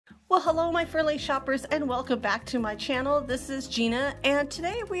Well, hello my friendly shoppers and welcome back to my channel. This is Gina and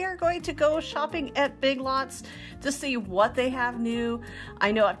today we are going to go shopping at Big Lots to see what they have new.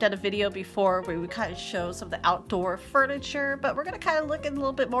 I know I've done a video before where we kind of show some of the outdoor furniture, but we're going to kind of look in a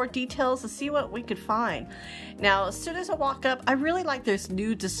little bit more details to see what we could find. Now, as soon as I walk up, I really like this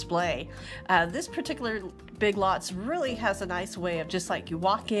new display. This particular Big Lots really has a nice way of just like you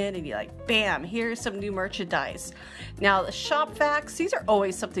walk in and you're like, bam, here's some new merchandise. Now, the shop vacs, these are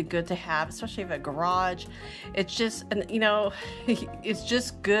always something good to have, especially if you have a garage. It's just, you know, it's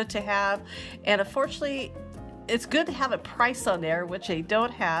just good to have. And unfortunately, it's good to have a price on there, which they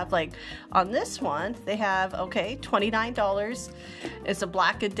don't have. Like on this one, they have, okay, $29. It's a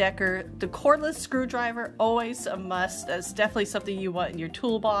Black & Decker. The cordless screwdriver, always a must. That's definitely something you want in your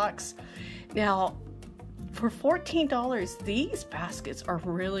toolbox. Now, for $14, these baskets are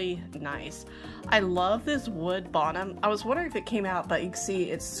really nice. I love this wood bottom. I was wondering if it came out, but you can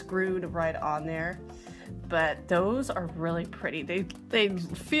see it's screwed right on there. But those are really pretty. They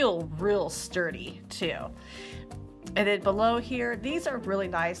feel real sturdy too. And then below here, these are really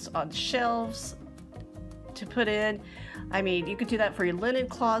nice on shelves to put in. I mean, you could do that for your linen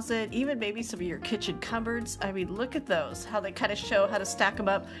closet, even maybe some of your kitchen cupboards. I mean, look at those, how they kind of show how to stack them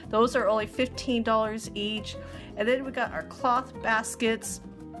up. Those are only $15 each. And then we got our cloth baskets.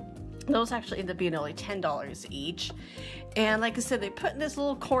 Those actually end up being only $10 each. And like I said, they put in this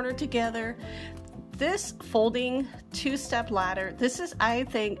little corner together. This folding two-step ladder, this is, I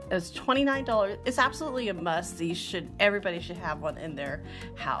think, is $29. It's absolutely a must. Everybody should have one in their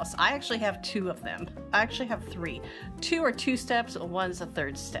house. I actually have two of them. I actually have three. Two are two steps, one's a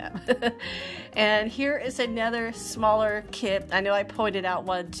third step. And here is another smaller kit. I know I pointed out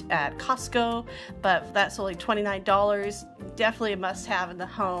one at Costco, but that's only $29. Definitely a must-have in the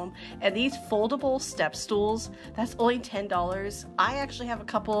home. And these foldable step stools, that's only $10. I actually have a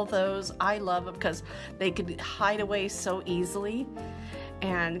couple of those. I love them because they can hide away so easily.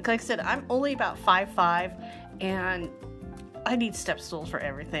 And like I said, I'm only about 5'5", and I need step stools for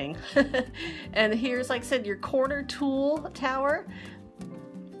everything. And here's, like I said, your corner tool tower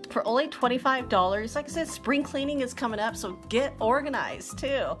for only $25. Like I said, spring cleaning is coming up, so get organized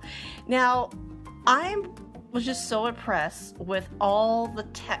too. Now, I was just so impressed with all the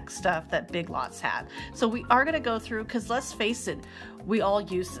tech stuff that Big Lots had. So we are going to go through, because let's face it, we all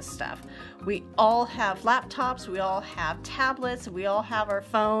use this stuff. We all have laptops, we all have tablets, we all have our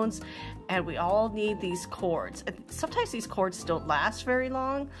phones, and we all need these cords. And sometimes these cords don't last very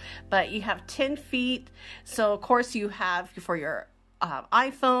long, but you have 10 feet. So of course you have for your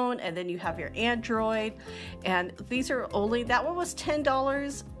iPhone, and then you have your Android, and these are only, that one was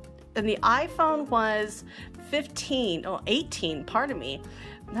 $10. And the iPhone was 18, pardon me.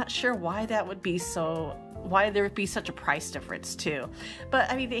 I'm not sure why that would be why there would be such a price difference too. But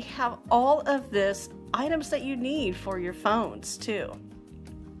I mean, they have all of this items that you need for your phones too.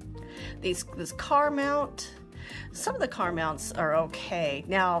 This car mount, some of the car mounts are okay.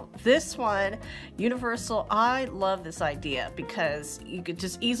 Now this one, universal, I love this idea because you could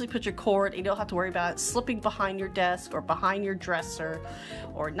just easily put your cord and you don't have to worry about it slipping behind your desk or behind your dresser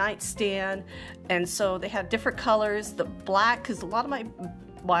or nightstand. And so they have different colors. The black, because a lot of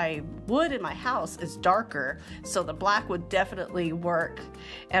my wood in my house is darker, so the black would definitely work.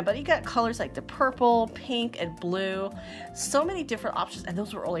 But you got colors like the purple, pink, and blue. So many different options, and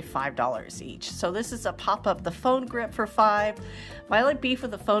those were only $5 each. So this is a pop-up, the phone grip for $5. My only beef with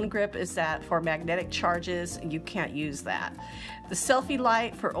the phone grip is that for magnetic charges, you can't use that. The selfie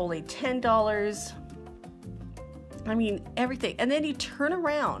light for only $10. I mean, everything. And then you turn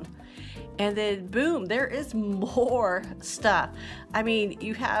around, and then boom, there is more stuff. I mean,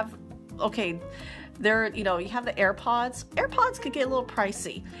 you have, okay, you have the AirPods. AirPods could get a little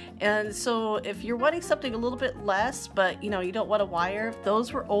pricey. And so if you're wanting something a little bit less, but you don't want a wire,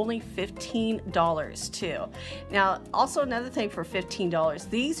 those were only $15 too. Now, also another thing for $15,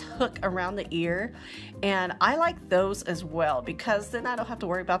 these hook around the ear, and I like those as well because then I don't have to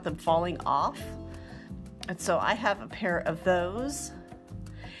worry about them falling off. And so I have a pair of those.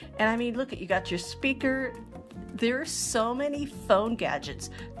 And I mean, look, you got your speaker. There's so many phone gadgets.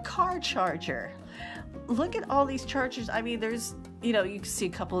 Car charger. Look at all these chargers. I mean, there's, you can see a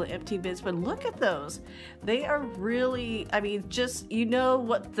couple of empty bins, but look at those. They are really, I mean, just,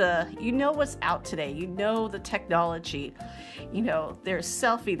 what's out today. The technology. There's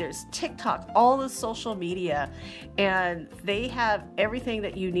selfie, there's TikTok, all the social media, and they have everything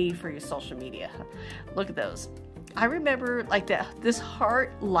that you need for your social media. Look at those. I remember like this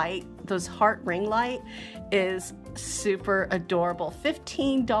heart light, those heart ring light is super adorable.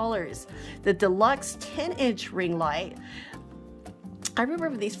 $15. The deluxe 10-inch ring light I remember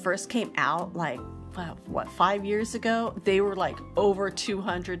when these first came out, like, what, 5 years ago, they were like over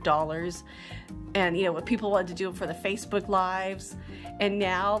 $200. And you know, what people wanted to do for the Facebook lives, and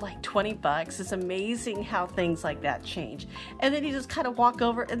now like 20 bucks. It's amazing how things like that change. And then you just kind of walk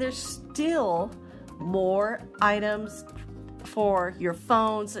over and there's still more items for your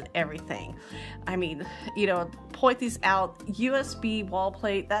phones and everything. I mean, you know, point these out. USB wall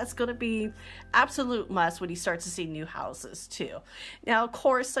plate, that's going to be absolute must when you start to see new houses too. Now, of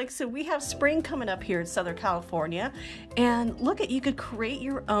course, like I said, we have spring coming up here in Southern California, and look at, you could create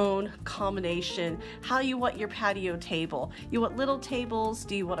your own combination, how you want your patio table. You want little tables?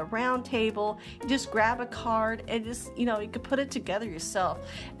 Do you want a round table? You just grab a card and just, you know, you could put it together yourself.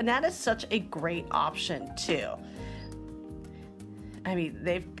 And that is such a great option too. I mean,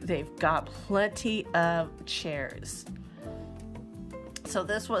 they've got plenty of chairs. So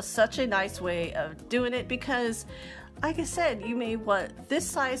this was such a nice way of doing it because, like I said, you may want this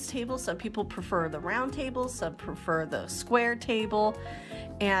size table. Some people prefer the round table, some prefer the square table.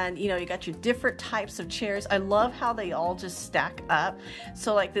 And you know, you got your different types of chairs. I love how they all just stack up.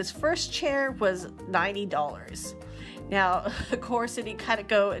 So like this first chair was $90. Now, of course, then you kind of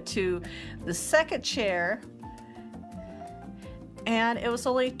go to the second chair, and it was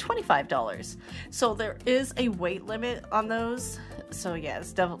only $25. So there is a weight limit on those. So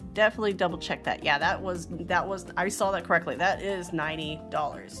yes, definitely double check that. Yeah, that was I saw that correctly. That is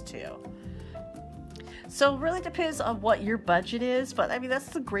 $90 too. So it really depends on what your budget is, but I mean, that's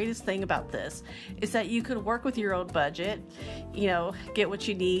the greatest thing about this, is that you could work with your own budget, you know, get what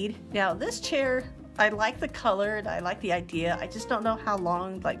you need. Now this chair, I like the color and I like the idea. I just don't know how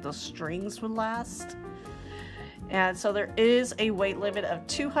long like those strings would last. And so there is a weight limit of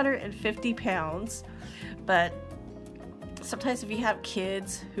 250 pounds, but sometimes if you have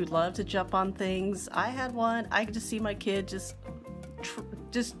kids who love to jump on things, I had one, I could just see my kid just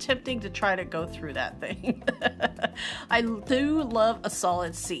tempting to try to go through that thing. I do love a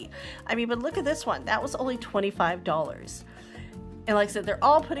solid seat. I mean, but look at this one, that was only $25. And like I said, they're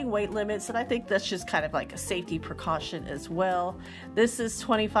all putting weight limits, and I think that's just kind of like a safety precaution as well. This is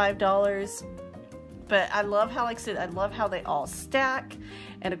 $25. But I love how, like I said, I love how they all stack.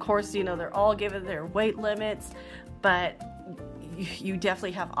 And of course, you know, they're all given their weight limits, but you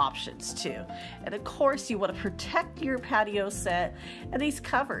definitely have options too. And of course, you want to protect your patio set and these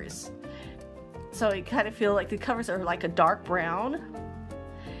covers. So you kind of feel like the covers are like a dark brown.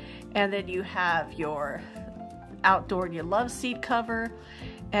 And then you have your outdoor and your love seat cover,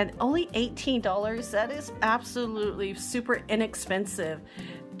 and only $18. That is absolutely super inexpensive,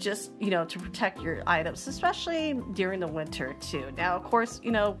 just, you know, to protect your items, especially during the winter too. Now, of course,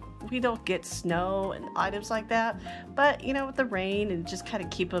 you know, we don't get snow and items like that, but you know, with the rain, and just kind of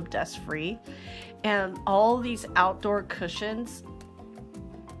keep them dust free. And all these outdoor cushions,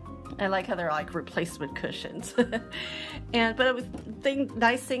 I like how they're like replacement cushions. But the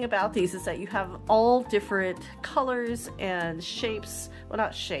nice thing about these is that you have all different colors and shapes. Well,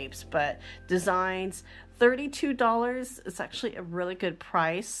 not shapes, but designs. $32 is actually a really good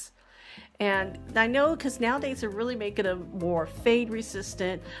price. And I know, because nowadays they're really making them more fade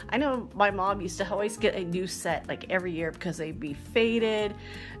resistant. I know my mom used to always get a new set like every year because they'd be faded.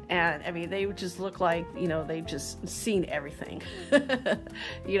 And I mean, they would just look like, you know, they've just seen everything.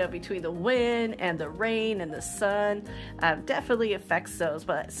 You know, between the wind and the rain and the sun, definitely affects those.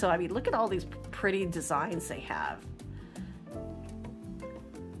 But so, I mean, look at all these pretty designs they have.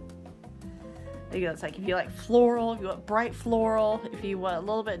 You know, it's like if you like floral, if you want bright floral, if you want a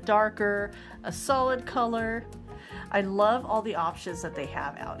little bit darker, a solid color. I love all the options that they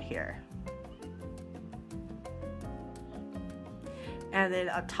have out here. And then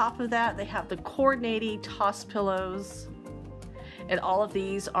on top of that, they have the coordinating toss pillows. And all of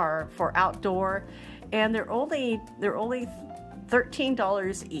these are for outdoor. And they're only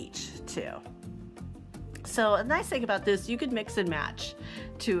 $13 each too. So a nice thing about this, you could mix and match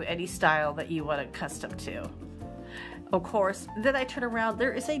to any style that you want to custom to. Of course, then I turn around,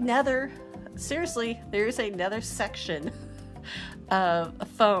 there is another, seriously, there is another section of a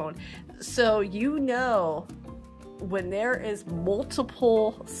phone. So you know, when there is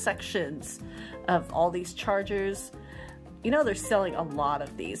multiple sections of all these chargers, you know they're selling a lot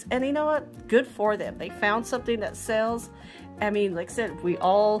of these. And you know what? Good for them. They found something that sells. I mean, like I said, we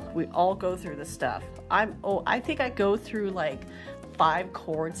all go through this stuff. I think I go through like 5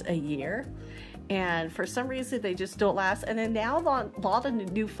 cords a year, and for some reason they just don't last. And then now a lot of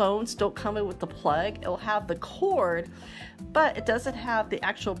new phones don't come in with the plug. It'll have the cord, but it doesn't have the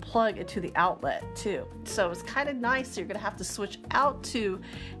actual plug into the outlet too. So it's kind of nice. You're gonna have to switch out to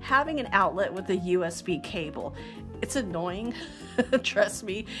having an outlet with a USB cable. it's annoying. Trust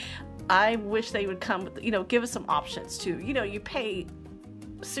me. I wish they would come with, give us some options too. You pay,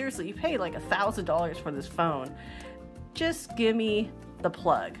 seriously, you pay like $1,000 for this phone. Just give me the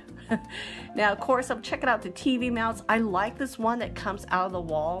plug. Now, of course, I'm checking out the TV mounts. I like this one that comes out of the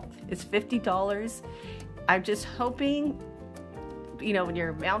wall. It's $50. I'm just hoping, when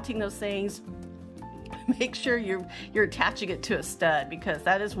you're mounting those things, make sure you're attaching it to a stud, because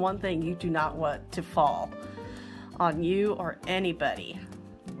that is one thing you do not want to fall on you or anybody.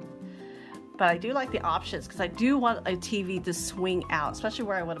 But I do like the options, because I do want a TV to swing out, especially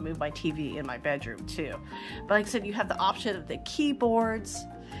where I want to move my TV in my bedroom too. But like I said, you have the option of the keyboards,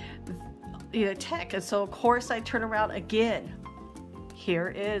 tech. And so of course I turn around again. Here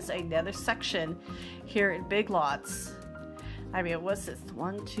is another section here in Big Lots. I mean, what's this?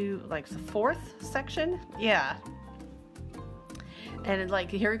 One, two, like the fourth section? Yeah. And like,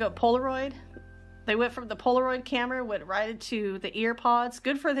 here we go, Polaroid. They went from the Polaroid camera, went right into the ear pods.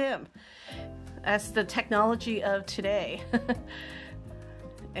 Good for them. That's the technology of today.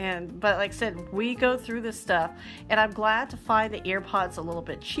 But like I said, we go through this stuff, and I'm glad to find the ear pods a little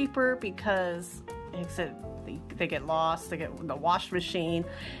bit cheaper, because like I said, they get lost, they get the wash machine.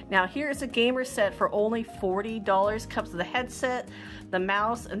 Now here's a gamer set for only $40. Comes with the headset, the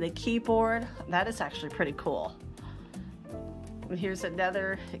mouse, and the keyboard. That is actually pretty cool. And here's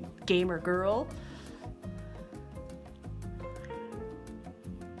another gamer girl.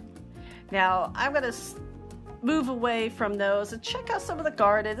 Now I'm gonna move away from those and check out some of the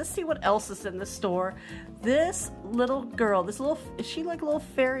garden. Let's see what else is in the store. This little girl, is she like a little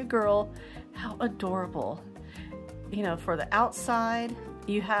fairy girl? How adorable. For the outside,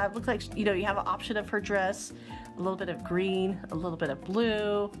 you have, looks like, you have an option of her dress, a little bit of green, a little bit of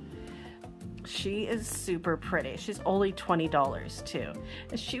blue. She is super pretty. She's only $20 too.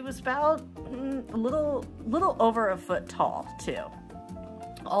 And she was about a little over a foot tall too.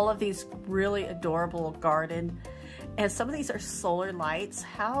 All of these really adorable garden, and some of these are solar lights.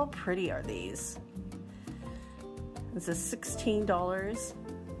 How pretty are these? This is $16.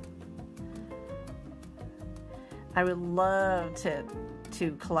 I would love to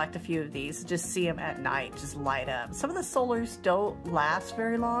collect a few of these, just see them at night, just light up. Some of the solars don't last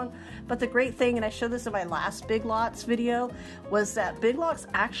very long, but the great thing, and I showed this in my last Big Lots video, was that Big Lots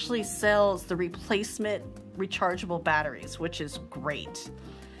actually sells the replacement rechargeable batteries, which is great.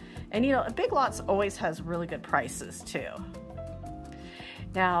 And Big Lots always has really good prices too.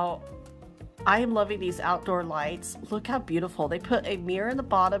 Now, I am loving these outdoor lights. Look how beautiful. They put a mirror in the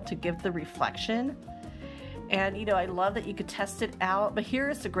bottom to give the reflection. And I love that you could test it out, but here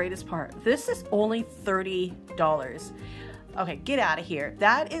is the greatest part. This is only $30. Okay, get out of here.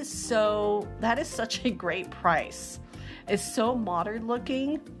 That is such a great price. It's so modern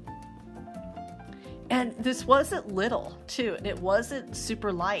looking. And this wasn't little too, and it wasn't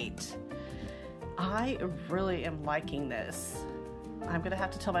super light. I really am liking this. I'm gonna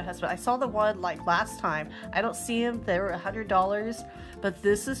have to tell my husband. I saw the one like last time. I don't see them. They were $100, but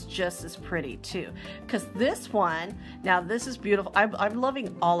this is just as pretty too. Because this one, now this is beautiful. I'm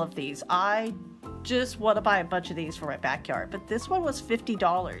loving all of these. I just want to buy a bunch of these for my backyard, but this one was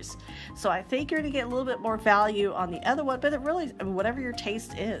 $50. So I think you're gonna get a little bit more value on the other one, but it really, I mean, whatever your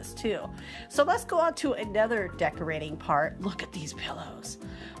taste is too. So let's go on to another decorating part. Look at these pillows.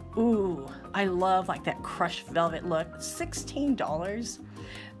 Ooh, I love like that crushed velvet look. $16.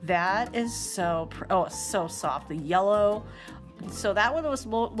 That is so, oh, it's so soft. The yellow. So that one was a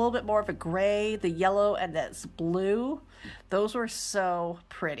little bit more of a gray. The yellow and this blue. Those were so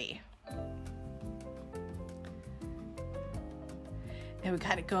pretty. And we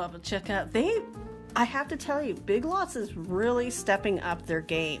kind of go up and check out. I have to tell you, Big Lots is really stepping up their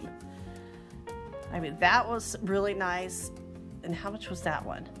game. I mean, that was really nice. And how much was that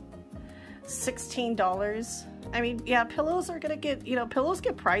one? $16. I mean, yeah, pillows are gonna get, pillows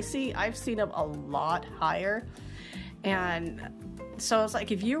get pricey. I've seen them a lot higher. And so it's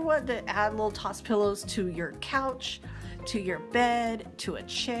like, if you want to add little toss pillows to your couch, to your bed, to a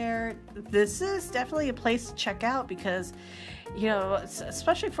chair, this is definitely a place to check out, because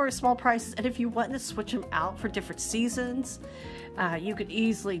especially for small prices. And if you want to switch them out for different seasons, you could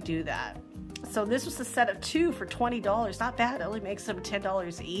easily do that. So this was a set of 2 for $20. Not bad. It only makes them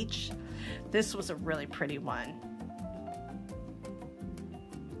 $10 each. This was a really pretty one.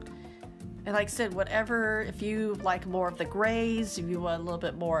 And like I said, whatever, if you like more of the grays, if you want a little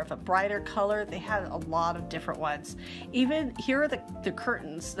bit more of a brighter color, they had a lot of different ones. Even here are the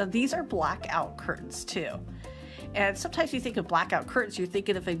curtains. Now, these are blackout curtains too. And sometimes you think of blackout curtains, you're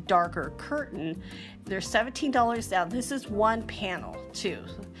thinking of a darker curtain. They're $17 now. This is one panel too.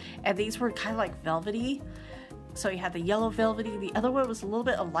 And these were kind of like velvety. So you had the yellow velvety, the other one was a little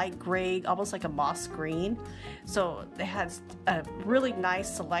bit of light gray, almost like a moss green. So they had a really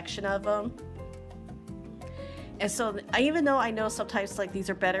nice selection of them. And so even though I know sometimes like these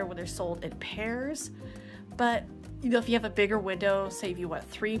are better when they're sold in pairs, but you know, if you have a bigger window, say if you want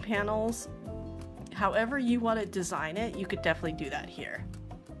 3 panels, however you want to design it, you could definitely do that here.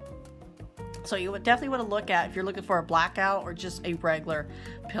 So you would definitely want to look at if you're looking for a blackout or just a regular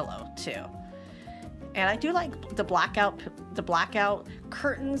pillow too. And I do like the blackout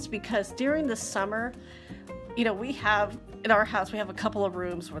curtains because during the summer, you know, we have in our house, we have a couple of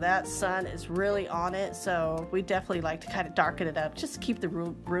rooms where that sun is really on it. So we definitely like to kind of darken it up just to keep the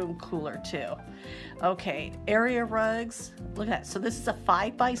room cooler too. Okay, area rugs. Look at that. So this is a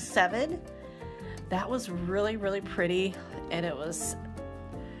 5x7. That was really, really pretty. And it was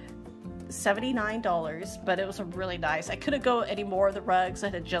 $79, but it was a really nice. I couldn't go any more of the rugs. I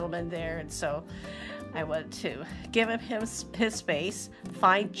had a gentleman there, and so I wanted to give him his space.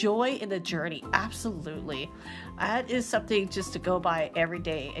 Find joy in the journey. Absolutely. That is something just to go by every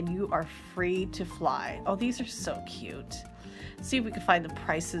day, and you are free to fly. Oh, these are so cute. See if we can find the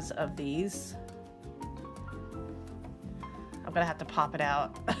prices of these. I'm gonna have to pop it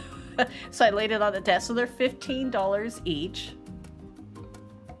out. So I laid it on the desk. So they're $15 each.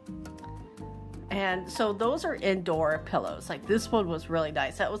 And so those are indoor pillows. Like this one was really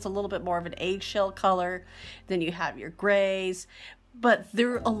nice. That was a little bit more of an eggshell color. Then you have your grays. But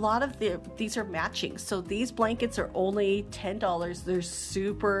there are a lot of these are matching. So these blankets are only $10. They're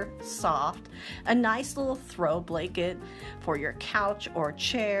super soft. A nice little throw blanket for your couch or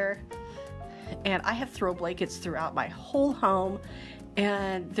chair. And I have throw blankets throughout my whole home.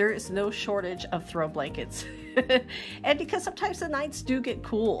 And there is no shortage of throw blankets. And because sometimes the nights do get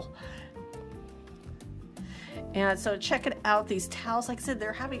cool. And so checking out these towels, like I said,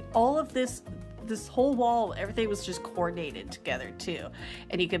 they're having all of this whole wall, everything was just coordinated together too.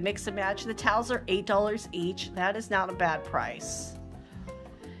 And you can mix and match. The towels are $8 each. That is not a bad price.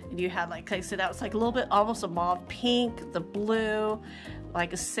 And you had, like I said, that was like a little bit, almost a mauve pink, the blue,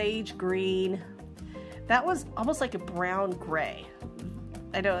 like a sage green. That was almost like a brown gray.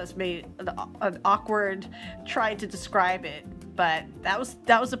 I know it's made an awkward trying to describe it, but that was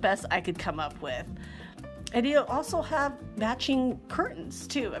the best I could come up with. And you also have matching curtains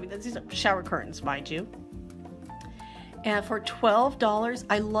too. I mean, these are shower curtains, mind you. And for $12,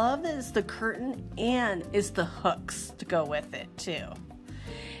 I love that it's the curtain and it's the hooks to go with it too.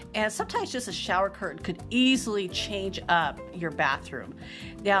 And sometimes just a shower curtain could easily change up your bathroom.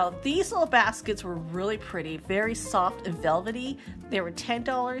 Now, these little baskets were really pretty, very soft and velvety. They were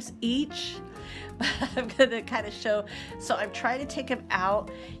 $10 each. I'm gonna kind of show, so I'm trying to take them out.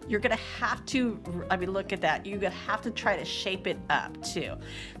 You're gonna have to, I mean, look at that. You're gonna have to try to shape it up too.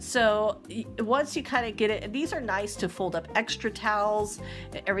 So once you kind of get it, and these are nice to fold up extra towels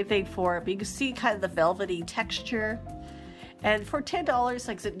and everything for it, but you can see kind of the velvety texture. And for $10,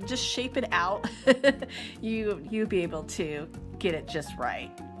 like I said, just shape it out. You'll be able to get it just right.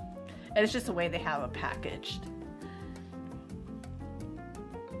 And it's just the way they have it packaged.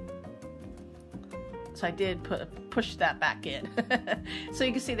 So I did push that back in. So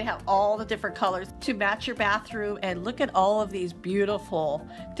you can see they have all the different colors to match your bathroom, and look at all of these beautiful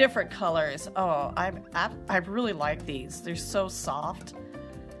different colors. Oh, I really like these. They're so soft.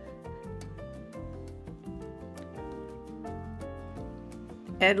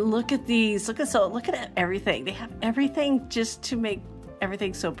 And look at these. Look at everything. They have everything just to make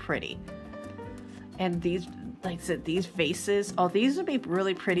everything so pretty. And these, like I said, these vases, oh, these would be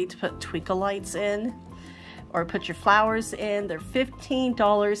really pretty to put twinkle lights in or put your flowers in. They're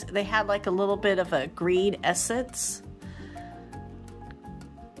 $15. They had like a little bit of a green essence.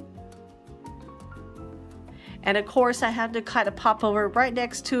 And of course, I had to kind of pop over right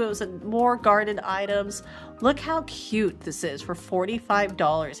next to it was more garden items. Look how cute this is for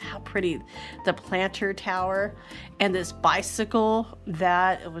 $45. How pretty. The planter tower and this bicycle,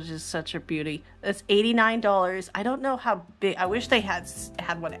 that it was just such a beauty. It's $89. I don't know how big. I wish they had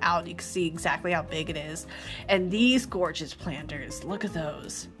one out. You can see exactly how big it is. And these gorgeous planters, look at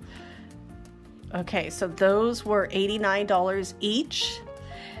those. Okay, so those were $89 each.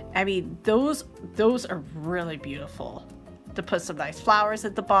 I mean, those are really beautiful. To put some nice flowers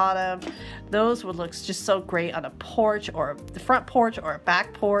at the bottom. Those would look just so great on a porch, or the front porch, or a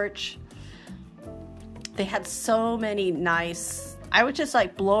back porch. They had so many nice, I was just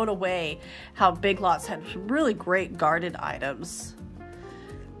like blown away how Big Lots had really great garden items.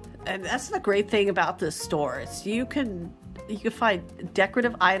 And that's the great thing about this store. Is you can find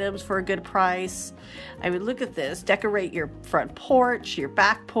decorative items for a good price. I mean, look at this. Decorate your front porch, your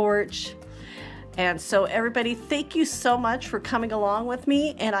back porch. And so everybody, thank you so much for coming along with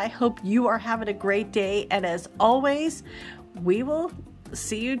me, and I hope you are having a great day. And as always, we will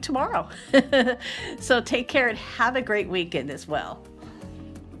see you tomorrow. So take care and have a great weekend as well.